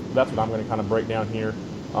 So that's what I'm going to kind of break down here.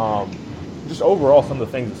 Just overall, some of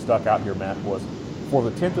the things that stuck out here, Matt, was for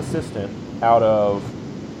the 10th assistant out of,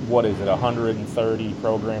 130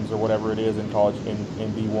 programs or whatever it is in college, in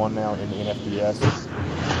D1 now, in FBS,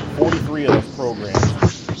 43 of those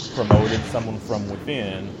programs promoted someone from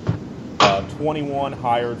within, 21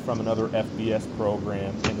 hired from another FBS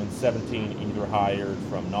program, and then 17 either hired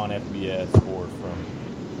from non-FBS or from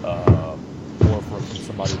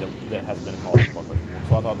somebody that has been in college football before.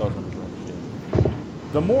 So I thought those numbers were interesting.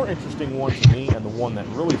 The more interesting one to me, and the one that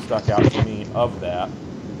really stuck out to me of that,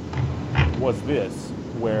 was this,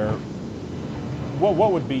 where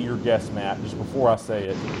what would be your guess, Matt, just before I say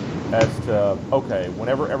it, as to, okay,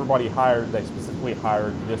 whenever everybody hired, they specifically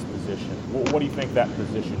hired this position. What do you think that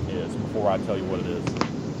position is before I tell you what it is?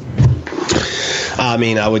 I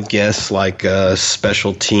mean, I would guess like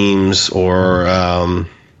special teams or, I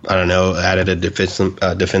don't know, added a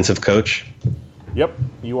defensive coach. Yep,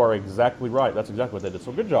 you are exactly right. That's exactly what they did.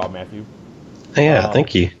 So good job, Matthew. Yeah,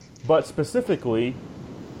 thank you. But specifically,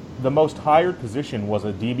 the most hired position was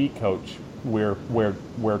a DB coach, where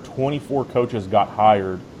 24 coaches got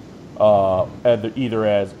hired, either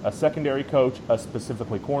as a secondary coach, a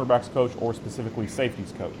specifically cornerbacks coach, or specifically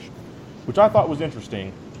safeties coach, which I thought was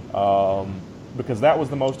interesting because that was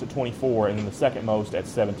the most at 24, and then the second most at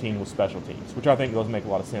 17 was special teams, which I think does make a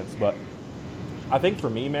lot of sense. But I think for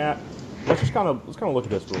me, Matt, let's kind of look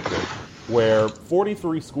at this real quick, where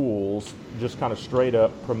 43 schools just kind of straight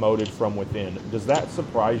up promoted from within. Does that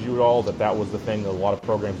surprise you at all that that was the thing that a lot of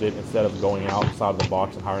programs did instead of going outside of the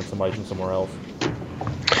box and hiring somebody from somewhere else?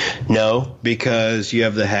 No, because you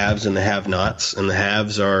have the haves and the have-nots, and the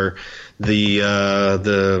haves are the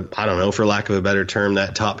I don't know, for lack of a better term,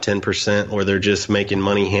 that top 10% where they're just making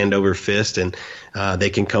money hand over fist, and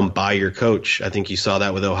they can come buy your coach. I think you saw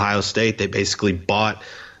that with Ohio State. They basically bought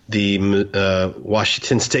the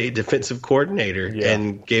Washington State defensive coordinator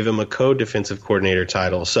and gave him a co-defensive coordinator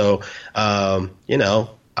title. So, I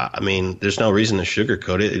mean, there's no reason to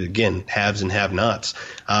sugarcoat it. Again, haves and have-nots.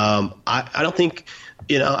 I don't think,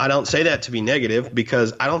 I don't say that to be negative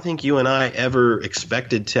because I don't think you and I ever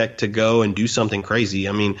expected Tech to go and do something crazy.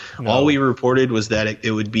 I mean, all we reported was that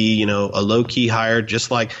it would be, a low-key hire,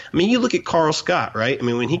 just like, you look at Carl Scott, right? I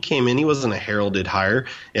mean, when he came in, he wasn't a heralded hire.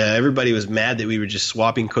 Everybody was mad that we were just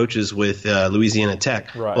swapping coaches with Louisiana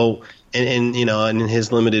Tech. Right. Well, and in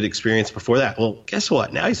his limited experience before that, well, guess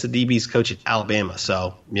what? Now he's the DB's coach at Alabama.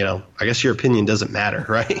 So, I guess your opinion doesn't matter,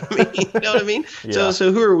 right? You know what I mean? Yeah.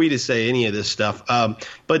 So who are we to say any of this stuff?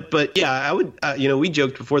 But yeah, I would, we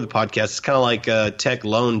joked before the podcast. It's kind of like Tech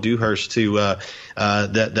loaned Dewhurst to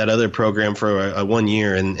that other program for 1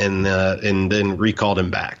 year and then recalled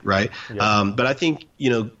him back, right? Yeah. But I think,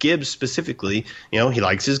 Gibbs specifically, he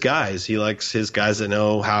likes his guys. He likes his guys that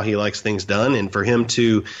know how he likes things done. And for him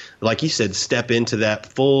to, like you said, step into that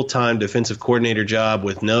full-time defensive coordinator job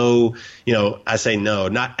with no, I say no,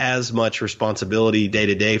 not as much responsibility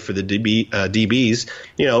day-to-day for the DBs,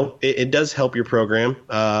 it does help your program.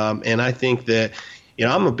 And I think that,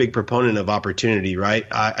 I'm a big proponent of opportunity, right?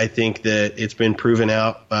 I think that it's been proven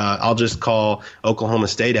out. I'll just call Oklahoma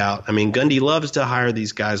State out. I mean, Gundy loves to hire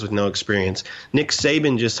these guys with no experience. Nick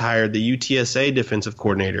Saban just hired the UTSA defensive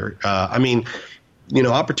coordinator.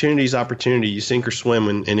 Opportunity is opportunity. You sink or swim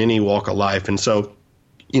in any walk of life. And so,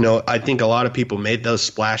 I think a lot of people made those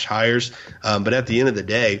splash hires. But at the end of the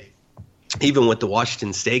day, even with the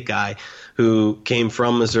Washington State guy who came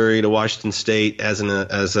from Missouri to Washington State as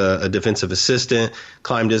a defensive assistant,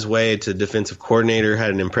 climbed his way to defensive coordinator,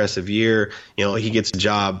 had an impressive year. He gets a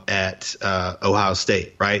job at Ohio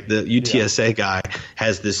State, right? The UTSA guy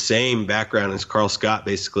has the same background as Carl Scott,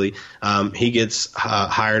 basically. He gets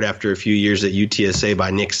hired after a few years at UTSA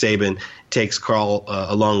by Nick Saban, takes Carl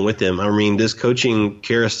along with him. I mean, this coaching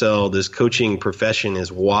carousel, this coaching profession is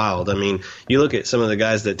wild. I mean, you look at some of the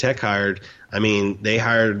guys that Tech hired. I mean, they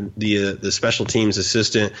hired the special teams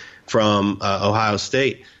assistant from Ohio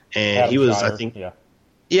State, and Adam he was, Shire, I think,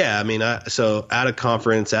 yeah. I mean, so out of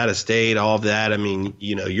conference, out of state, all of that. I mean,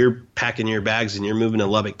 you're packing your bags and you're moving to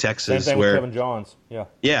Lubbock, Texas. Same thing with Kevin Johns. Yeah.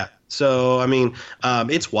 Yeah. So, I mean,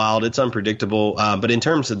 it's wild. It's unpredictable. But in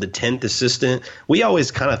terms of the 10th assistant, we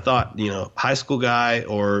always kind of thought, high school guy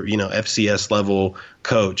or, FCS level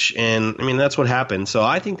coach. And I mean, that's what happened. So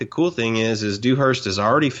I think the cool thing is Dewhurst is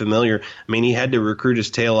already familiar. I mean, he had to recruit his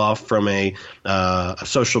tail off from a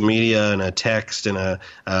social media and a text and a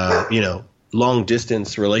long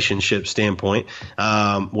distance relationship standpoint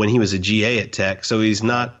when he was a GA at Tech. So he's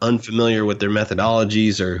not unfamiliar with their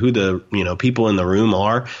methodologies or who the people in the room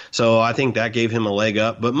are. So I think that gave him a leg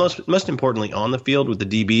up. But most importantly, on the field with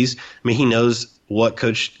the DBs, I mean, he knows what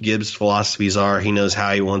Coach Gibbs' philosophies are. He knows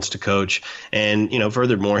how he wants to coach. And,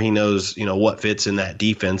 furthermore, he knows, what fits in that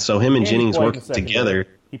defense. So him and Jennings working together.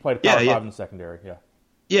 He played Power 5 in the secondary, yeah.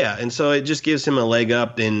 Yeah, and so it just gives him a leg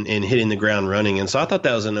up in hitting the ground running. And so I thought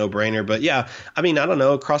that was a no-brainer. But, yeah, I mean, I don't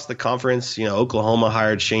know. Across the conference, Oklahoma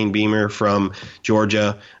hired Shane Beamer from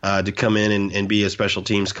Georgia to come in and be a special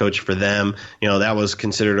teams coach for them. That was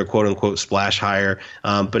considered a quote-unquote splash hire.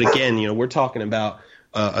 But, again, we're talking about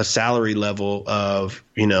a salary level of,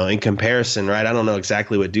 in comparison, right? I don't know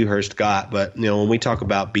exactly what Dewhurst got, but, when we talk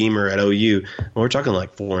about Beamer at OU, we're talking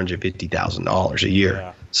like $450,000 a year.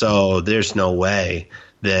 Yeah. So there's no way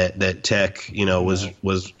that Tech,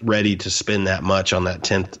 was ready to spend that much on that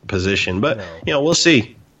 10th position. But, we'll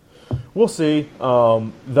see. We'll see.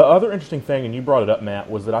 The other interesting thing, and you brought it up,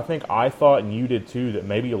 Matt, was that I thought, and you did too, that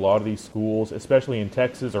maybe a lot of these schools, especially in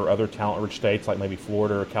Texas or other talent-rich states like maybe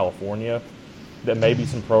Florida or California, that maybe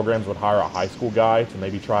some programs would hire a high school guy to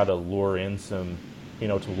maybe try to lure in some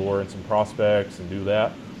prospects and do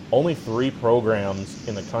that. Only 3 programs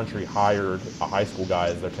in the country hired a high school guy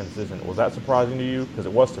as their 10th assistant. Was that surprising to you? Because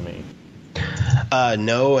it was to me.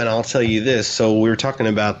 No, and I'll tell you this. So we were talking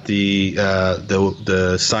about the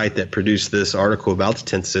site that produced this article about the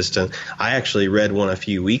 10th assistant. I actually read one a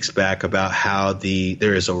few weeks back about how I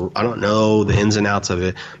don't know the ins and outs of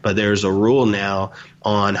it, but there's a rule now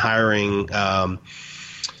on hiring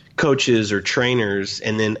coaches or trainers,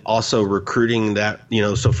 and then also recruiting that,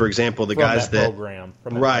 so for example, the guys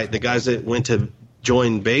that went to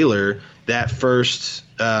join Baylor, that first,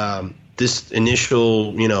 this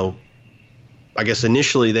initial, I guess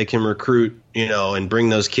initially they can recruit, and bring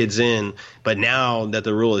those kids in. But now that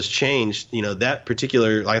the rule has changed, that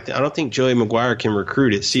particular, I don't think Joey McGuire can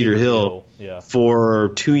recruit at Cedar Hill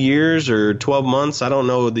for 2 years or 12 months. I don't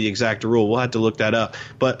know the exact rule. We'll have to look that up.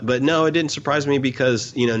 But no, it didn't surprise me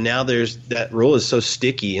because, now there's that rule is so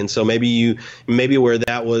sticky. And so maybe where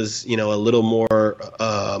that was, a little more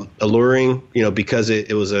alluring, because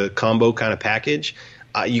it was a combo kind of package.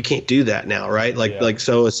 You can't do that now, right?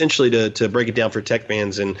 So essentially to break it down for Tech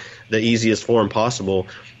fans in the easiest form possible,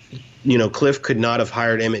 Cliff could not have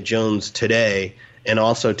hired Emmett Jones today and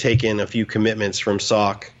also taken a few commitments from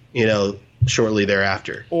Salk, shortly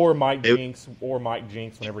thereafter. Or Mike Jinks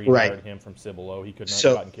whenever he hired him from Cibolo. He could not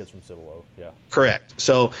have gotten kids from Cibolo. Yeah. Correct.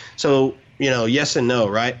 So yes and no,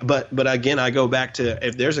 right? But again, I go back to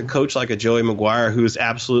if there's a coach like a Joey McGuire who's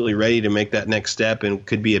absolutely ready to make that next step and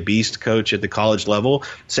could be a beast coach at the college level.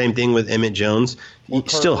 Same thing with Emmett Jones. You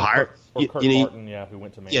still hire. Martin, who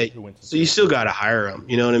went to Maine. So you still got to hire him.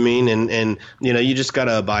 You know what I mean? And you just got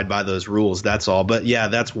to abide by those rules. That's all. But yeah,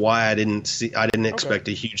 that's why I didn't expect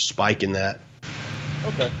a huge spike in that.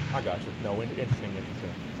 Okay, I got you. No, interesting.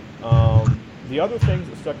 The other things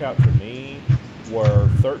that stuck out to me were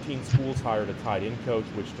 13 schools hired a tight end coach,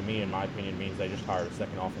 which to me, in my opinion, means they just hired a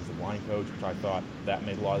second offensive line coach, which I thought that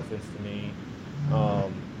made a lot of sense to me.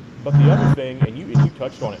 But the other thing, and you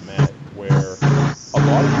touched on it, Matt, where a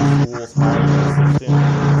lot of these schools hire an assistant,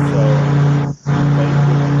 so they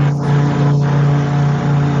wouldn't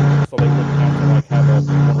have to have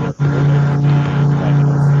one of their coordinators be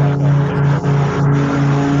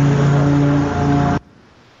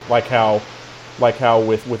like how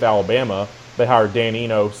with Alabama, they hired Dan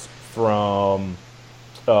Enos from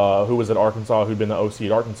who was at Arkansas, who'd been the OC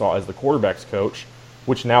at Arkansas as the quarterback's coach,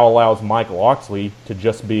 which now allows Mike Loxley to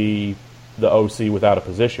just be the OC without a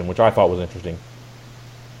position, which I thought was interesting.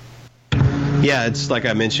 Yeah, it's like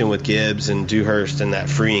I mentioned with Gibbs and Dewhurst and that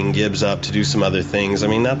freeing Gibbs up to do some other things. I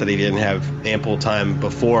mean, not that he didn't have ample time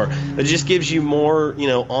before, but it just gives you more,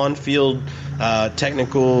 on-field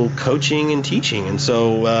technical coaching and teaching. And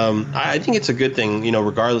so I think it's a good thing,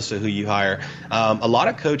 regardless of who you hire. A lot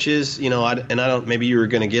of coaches, maybe you were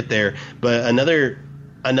going to get there, but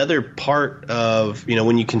another part of,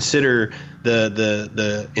 when you consider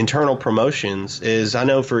the internal promotions is, I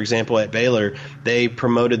know, for example, at Baylor, they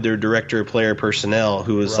promoted their director of player personnel,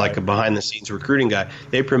 who was like a behind-the-scenes recruiting guy.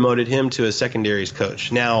 They promoted him to a secondaries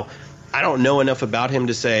coach. Now, I don't know enough about him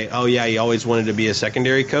to say, oh, yeah, he always wanted to be a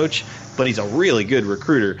secondary coach, but he's a really good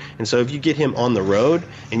recruiter. And so if you get him on the road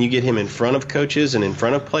and you get him in front of coaches and in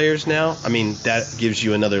front of players now, I mean, that gives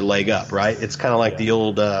you another leg up, right? It's kind of like the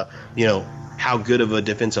old, how good of a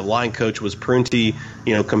defensive line coach was Prunty,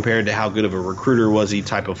 compared to how good of a recruiter was he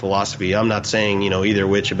type of philosophy. I'm not saying, either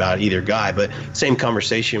which about either guy, but same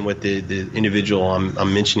conversation with the individual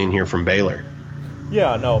I'm mentioning here from Baylor.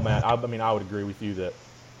 Yeah, no, Matt. I would agree with you that,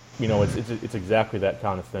 it's exactly that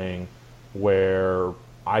kind of thing where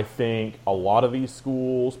I think a lot of these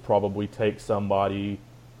schools probably take somebody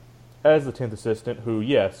as the 10th assistant who,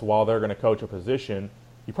 yes, while they're going to coach a position,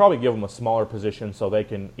 you probably give them a smaller position so they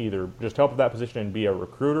can either just help with that position and be a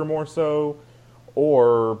recruiter more so,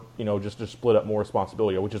 or, just split up more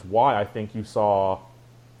responsibility, which is why I think you saw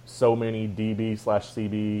so many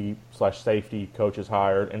DB/CB/safety coaches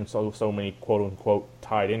hired and so many quote-unquote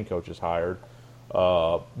tight end coaches hired,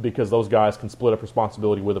 because those guys can split up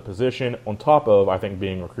responsibility with a position on top of, I think,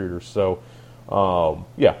 being recruiters. So,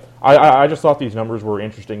 I just thought these numbers were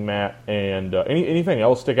interesting, Matt. And anything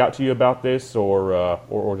else stick out to you about this,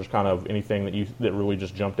 or just kind of anything that really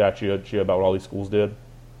just jumped at you about what all these schools did?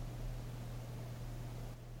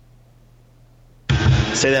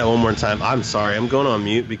 Say that one more time. I'm sorry. I'm going on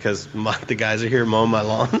mute because the guys are here mowing my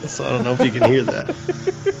lawn, so I don't know if you can hear that.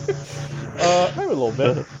 Maybe a little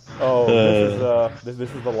bit. Oh, this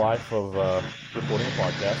is the life of recording a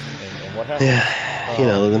podcast and what happens.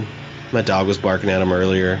 Yeah, my dog was barking at him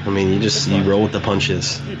earlier. I mean, you roll with the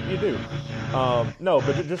punches. You do. No,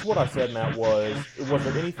 but just what I said, Matt, was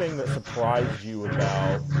there anything that surprised you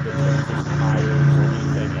about the Texas hires or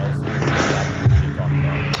anything else that you talked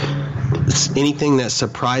about? Anything that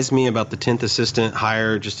surprised me about the 10th assistant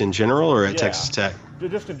hire just in general or at Texas Tech?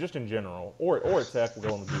 Just in general. Or at Tech, we'll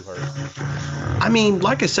go on the Dewhurst. I mean,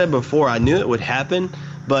 like I said before, I knew it would happen,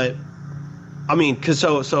 but I mean,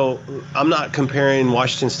 so I'm not comparing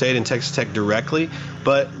Washington State and Texas Tech directly,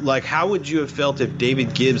 but like, how would you have felt if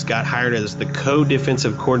David Gibbs got hired as the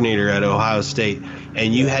co-defensive coordinator at Ohio State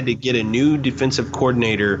and you had to get a new defensive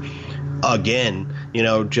coordinator again,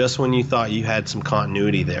 just when you thought you had some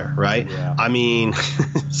continuity there, right? Yeah. I mean,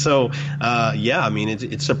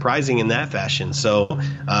 it's surprising in that fashion. So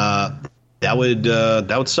that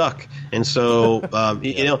would suck. And so,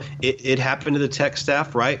 it happened to the Tech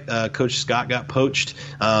staff, right? Coach Scott got poached,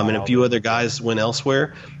 and a few other guys went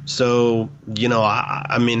elsewhere. So,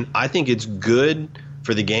 I think it's good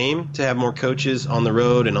for the game to have more coaches on the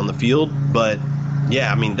road and on the field. But,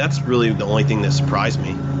 yeah, I mean, that's really the only thing that surprised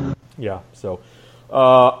me. Yeah, so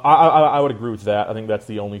I would agree with that. I think that's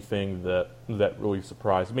the only thing that really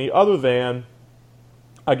surprised me. Other than,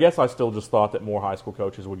 I guess I still just thought that more high school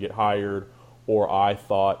coaches would get hired, or I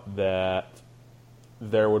thought that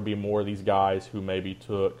there would be more of these guys who maybe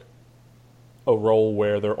took a role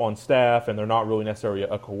where they're on staff and they're not really necessarily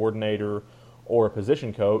a coordinator or a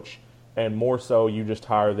position coach, and more so you just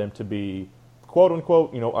hire them to be, quote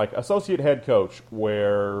unquote, like associate head coach,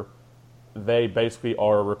 where they basically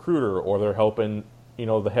are a recruiter, or they're helping,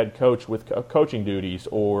 the head coach with coaching duties,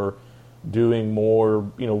 or doing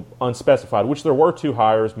more, unspecified, which there were 2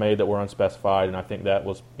 hires made that were unspecified, and I think that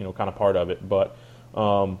was, kind of part of it. But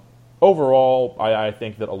overall, I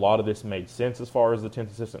think that a lot of this made sense as far as the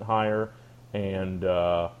 10th assistant hire, and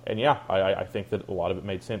I think that a lot of it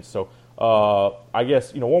made sense. So I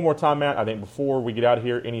guess, one more time, Matt, I think before we get out of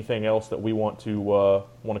here, anything else that we want to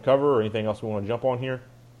cover, or anything else we want to jump on here?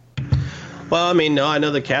 Well, I mean, no, I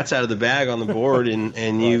know the cat's out of the bag on the board,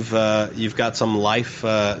 and you've got some life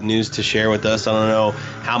news to share with us. I don't know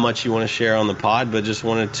how much you want to share on the pod, but just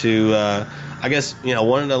wanted to,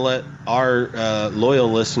 wanted to let our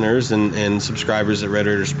loyal listeners and subscribers at Red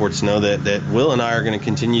Raider Sports know that Will and I are going to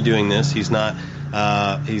continue doing this. He's not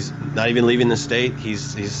even leaving the state.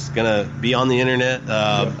 He's gonna be on the internet.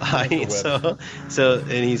 And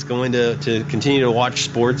he's going to continue to watch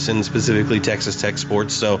sports, and specifically Texas Tech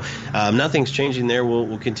sports. So nothing's changing there.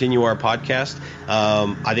 We'll continue our podcast.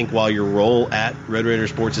 I think while your role at Red Raider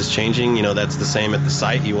Sports is changing, that's the same at the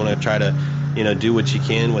site. You want to try to do what you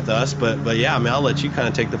can with us. But yeah, I mean, I'll let you kind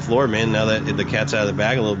of take the floor, man. Now that the cat's out of the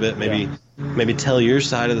bag a little bit, maybe tell your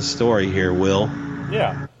side of the story here, Will.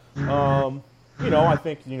 Yeah. I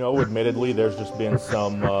think, admittedly, there's just been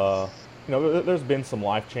some, there's been some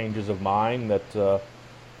life changes of mine that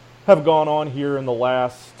have gone on here in the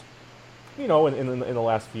last, in the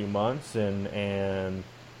last few months, and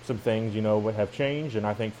some things, have changed. And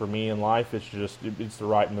I think for me in life, it's the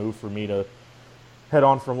right move for me to head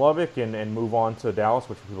on from Lubbock and move on to Dallas,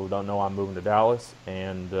 which people don't know I'm moving to Dallas.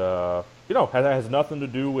 And, has nothing to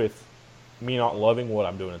do with me not loving what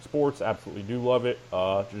I'm doing in sports. Absolutely do love it.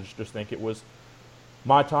 Just think it was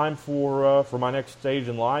my time for my next stage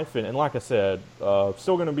in life. And like I said,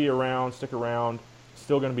 still going to be around, stick around,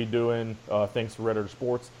 still going to be doing things for Red Raider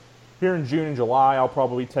Sports. here in June and July, I'll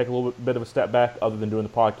probably take a little bit of a step back other than doing the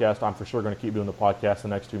podcast. I'm for sure going to keep doing the podcast the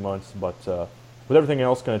next 2 months. But with everything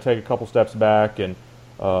else, going to take a couple steps back and,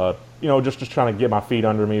 just trying to get my feet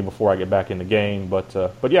under me before I get back in the game. But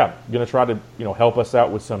yeah, going to try to, help us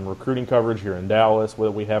out with some recruiting coverage here in Dallas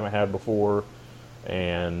that we haven't had before.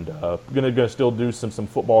 And gonna still do some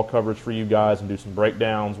football coverage for you guys and do some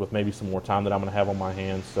breakdowns with maybe some more time that I'm going to have on my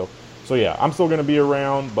hands. So yeah, I'm still going to be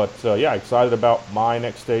around, but yeah, excited about my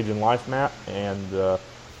next stage in life, Matt, and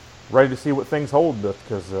ready to see what things hold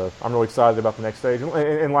because I'm really excited about the next stage.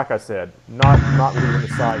 And like I said, not leaving the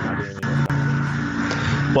side, not doing any of those kind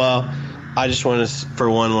of things. Well, I just wanted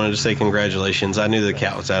to say congratulations. I knew the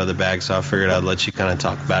cat was out of the bag, so I figured I'd let you kind of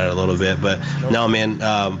talk about it a little bit. But no, man,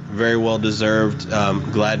 very well deserved.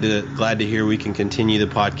 Glad to hear we can continue the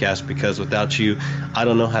podcast because without you, I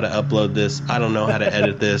don't know how to upload this. I don't know how to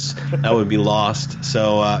edit this. I would be lost.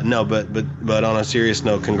 So no, but on a serious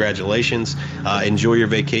note, congratulations. Enjoy your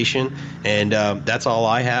vacation, and that's all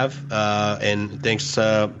I have. And thanks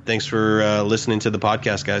for listening to the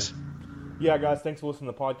podcast, guys. Yeah, guys, thanks for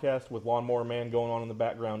listening to the podcast with Lawnmower Man going on in the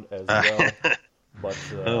background as well. But,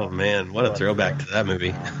 oh, man, what a throwback to that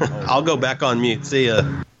movie. I'll go back on mute. See ya.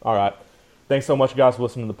 All right. Thanks so much, guys, for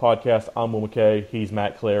listening to the podcast. I'm Will McKay. He's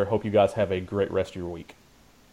Matt Clare. Hope you guys have a great rest of your week.